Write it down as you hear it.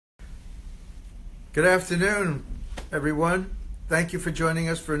Good afternoon, everyone. Thank you for joining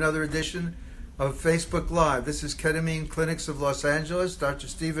us for another edition of Facebook Live. This is Ketamine Clinics of Los Angeles, Dr.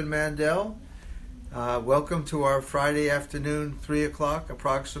 Stephen Mandel. Welcome to our Friday afternoon, 3 o'clock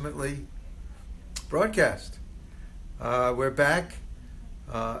approximately, broadcast. We're back,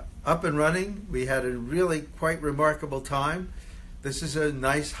 up and running. We had a really quite remarkable time. This is a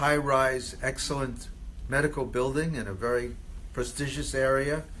nice, high-rise, excellent medical building in a very prestigious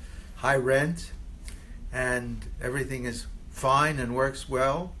area, high rent, and everything is fine and works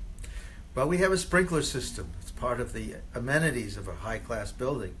well. But we have a sprinkler system. It's part of the amenities of a high-class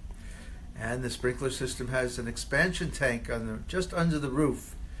building. And the sprinkler system has an expansion tank just under the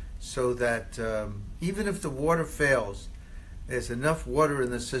roof, so that even if the water fails, there's enough water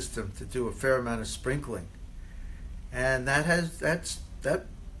in the system to do a fair amount of sprinkling. And that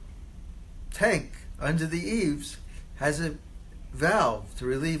tank under the eaves has a valve to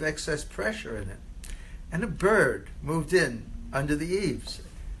relieve excess pressure in it. And a bird moved in under the eaves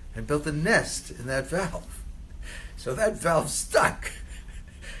and built a nest in that valve. So that valve stuck.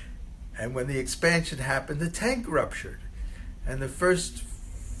 And when the expansion happened, the tank ruptured. And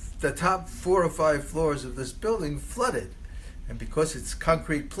the top 4 or 5 floors of this building flooded. And because it's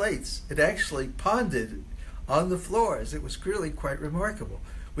concrete plates, it actually ponded on the floors. It was really quite remarkable.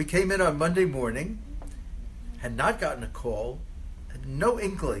 We came in on Monday morning, had not gotten a call, had no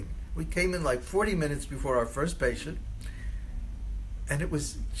inkling. We came in like 40 minutes before our first patient, and it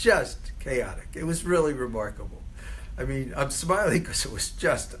was just chaotic. It was really remarkable. I mean, I'm smiling because it was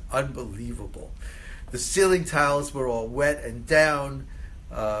just unbelievable. The ceiling tiles were all wet and down.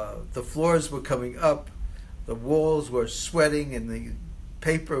 The floors were coming up. The walls were sweating, and the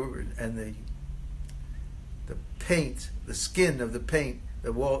paper and the paint, the skin of the paint,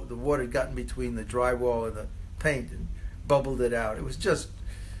 the water had gotten between the drywall and the paint and bubbled it out. It was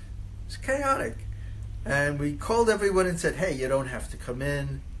chaotic. And we called everyone and said, hey, you don't have to come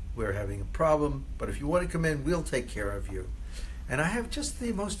in. We're having a problem. But if you want to come in, we'll take care of you. And I have just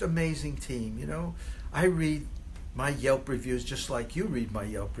the most amazing team. You know, I read my Yelp reviews just like you read my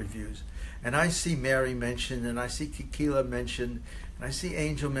Yelp reviews. And I see Mary mentioned, and I see Kikila mentioned, and I see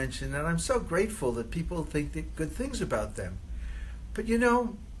Angel mentioned, and I'm so grateful that people think good things about them. But you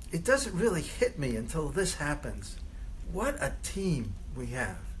know, it doesn't really hit me until this happens. What a team we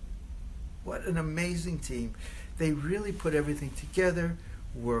have. What an amazing team. They really put everything together,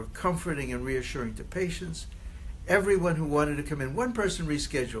 were comforting and reassuring to patients. Everyone who wanted to come in, one person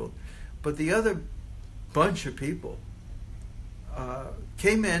rescheduled, but the other bunch of people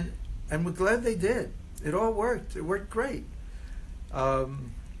came in, and we're glad they did. It all worked. It worked great. The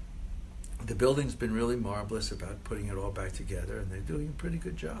building's been really marvelous about putting it all back together, and they're doing a pretty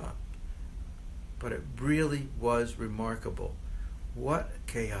good job. But it really was remarkable. What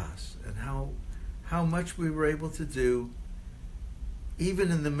chaos, and how much we were able to do,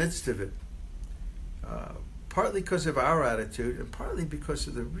 even in the midst of it. Partly because of our attitude, and partly because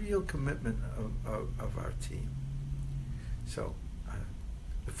of the real commitment of our team. So,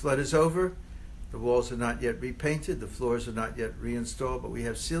 the flood is over. The walls are not yet repainted. The floors are not yet reinstalled, but we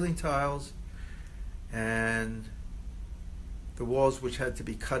have ceiling tiles, and the walls, which had to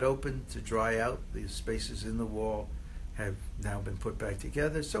be cut open to dry out, the spaces in the wall, have now been put back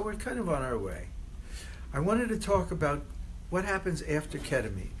together. So we're kind of on our way. I wanted to talk about what happens after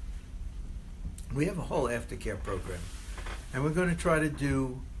ketamine. We have a whole aftercare program, and we're going to try to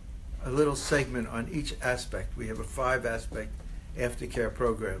do a little segment on each aspect. We have a 5-aspect aftercare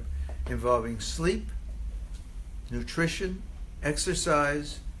program involving sleep, nutrition,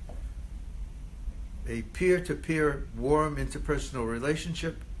 exercise, a peer-to-peer warm interpersonal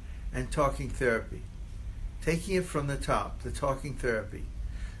relationship, and talking therapy. Taking it from the top, the talking therapy.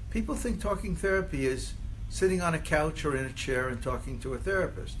 People think talking therapy is sitting on a couch or in a chair and talking to a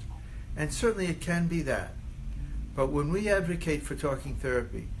therapist. And certainly it can be that. But when we advocate for talking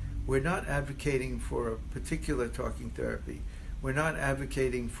therapy, we're not advocating for a particular talking therapy. We're not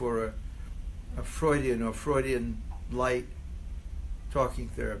advocating for a Freudian or Freudian light talking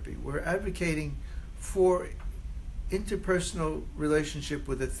therapy. We're advocating for interpersonal relationship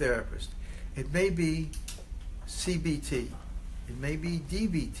with a therapist. It may be CBT. It may be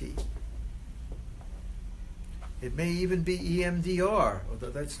DBT. It may even be EMDR, although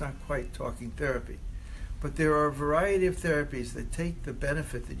that's not quite talking therapy. But there are a variety of therapies that take the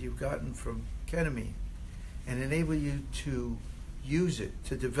benefit that you've gotten from ketamine and enable you to use it,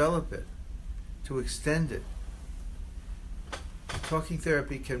 to develop it, to extend it. Talking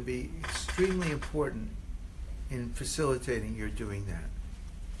therapy can be extremely important in facilitating your doing that.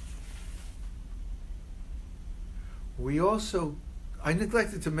 We also, I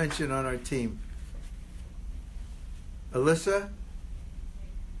neglected to mention on our team, Alyssa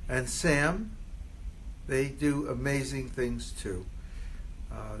and Sam, they do amazing things too.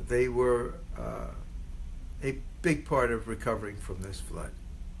 They were a big part of recovering from this flood.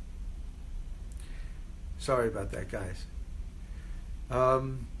 Sorry about that, guys.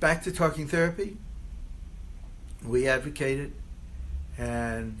 Back to talking therapy. We advocate it,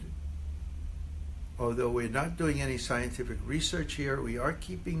 and although we're not doing any scientific research here, we are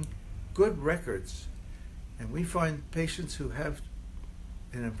keeping good records, and we find patients who have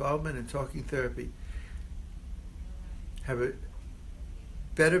an involvement in talking therapy have a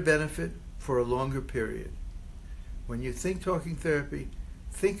better benefit for a longer period. When you think talking therapy,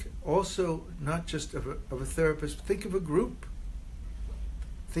 think also not just of a therapist, think of a group.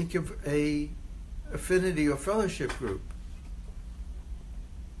 Think of a affinity or fellowship group.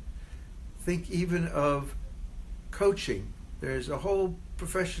 Think even of coaching. There's a whole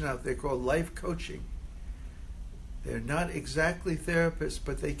profession out there called life coaching. They're not exactly therapists,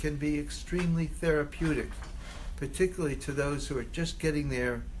 but they can be extremely therapeutic, particularly to those who are just getting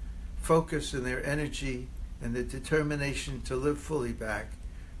their focus and their energy and the determination to live fully back,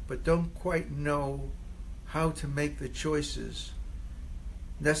 but don't quite know how to make the choices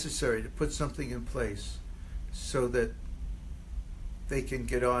necessary to put something in place so that they can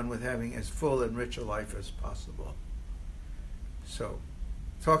get on with having as full and rich a life as possible. So,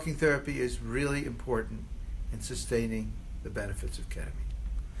 talking therapy is really important in sustaining the benefits of ketamine.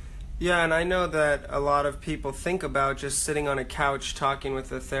 Yeah, and I know that a lot of people think about just sitting on a couch talking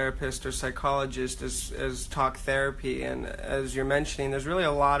with a therapist or psychologist as talk therapy, and as you're mentioning, there's really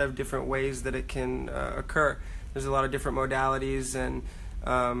a lot of different ways that it can occur. There's a lot of different modalities, and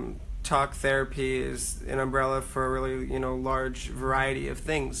talk therapy is an umbrella for a really large variety of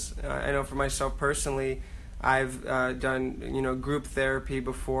things. I know for myself personally, I've done group therapy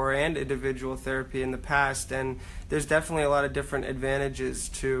before and individual therapy in the past, and there's definitely a lot of different advantages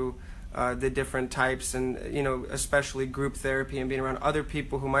to the different types, and especially group therapy and being around other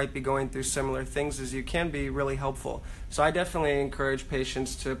people who might be going through similar things as you can be really helpful. So I definitely encourage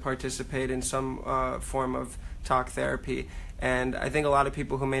patients to participate in some form of talk therapy, and I think a lot of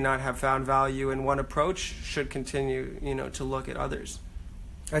people who may not have found value in one approach should continue to look at others.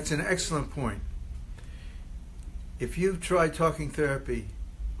 That's an excellent point. If you've tried talking therapy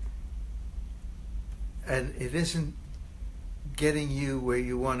and it isn't getting you where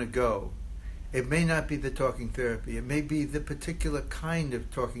you want to go, it may not be the talking therapy. It may be the particular kind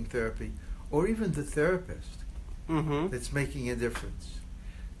of talking therapy, or even the therapist that's making a difference.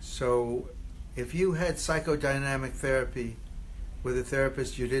 So if you had psychodynamic therapy with a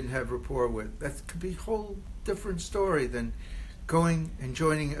therapist you didn't have rapport with, that could be a whole different story than going and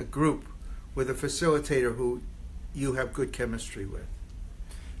joining a group with a facilitator who you have good chemistry with.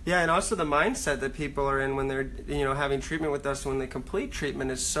 Yeah, and also the mindset that people are in when they're having treatment with us, when they complete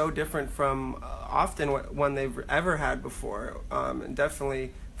treatment, is so different from often one they've ever had before, and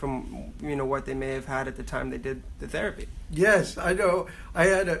definitely from what they may have had at the time they did the therapy. Yes, I know. I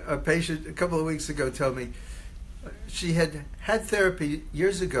had a patient a couple of weeks ago tell me she had had therapy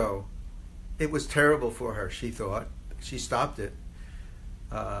years ago. It was terrible for her, she thought. She stopped it.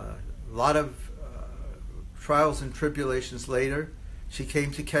 A lot of trials and tribulations later, she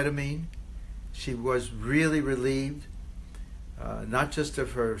came to ketamine. She was really relieved, not just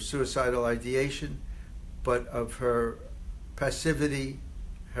of her suicidal ideation, but of her passivity,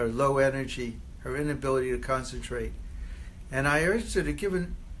 her low energy, her inability to concentrate. And I urged her to give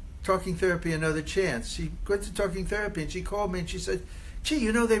talking therapy another chance. She went to talking therapy and she called me and she said, "Gee,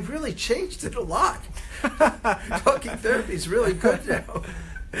 they've really changed it a lot. Talking therapy is really good now."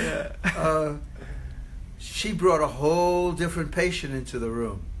 Yeah. She brought a whole different patient into the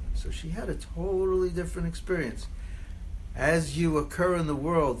room. So she had a totally different experience. As you occur in the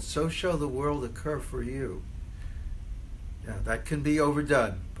world, so shall the world occur for you. Now, that can be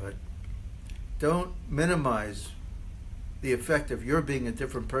overdone, but don't minimize the effect of your being a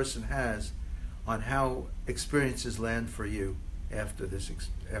different person has on how experiences land for you after this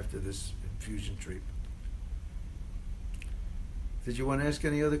infusion treatment. Did you want to ask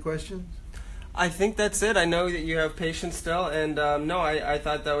any other questions? I think that's it. I know that you have patients still, and I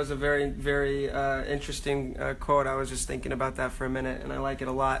thought that was a very, very interesting quote. I was just thinking about that for a minute, and I like it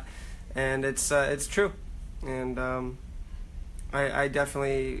a lot, and it's true. And I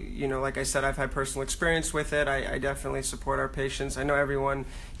definitely, like I said, I've had personal experience with it. I definitely support our patients. I know everyone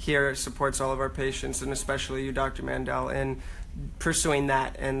here supports all of our patients, and especially you, Dr. Mandel, in pursuing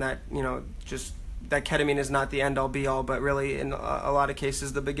that, and that, just that ketamine is not the end-all, be-all, but really, in a lot of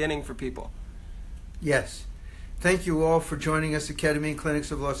cases, the beginning for people. Yes. Thank you all for joining us at Ketamine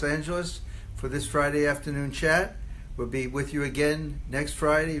Clinics of Los Angeles for this Friday afternoon chat. We'll be with you again next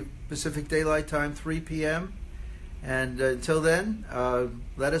Friday, Pacific Daylight Time, 3 p.m. And until then,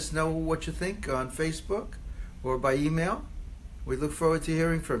 let us know what you think on Facebook or by email. We look forward to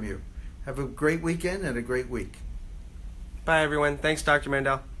hearing from you. Have a great weekend and a great week. Bye, everyone. Thanks, Dr.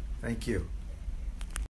 Mandel. Thank you.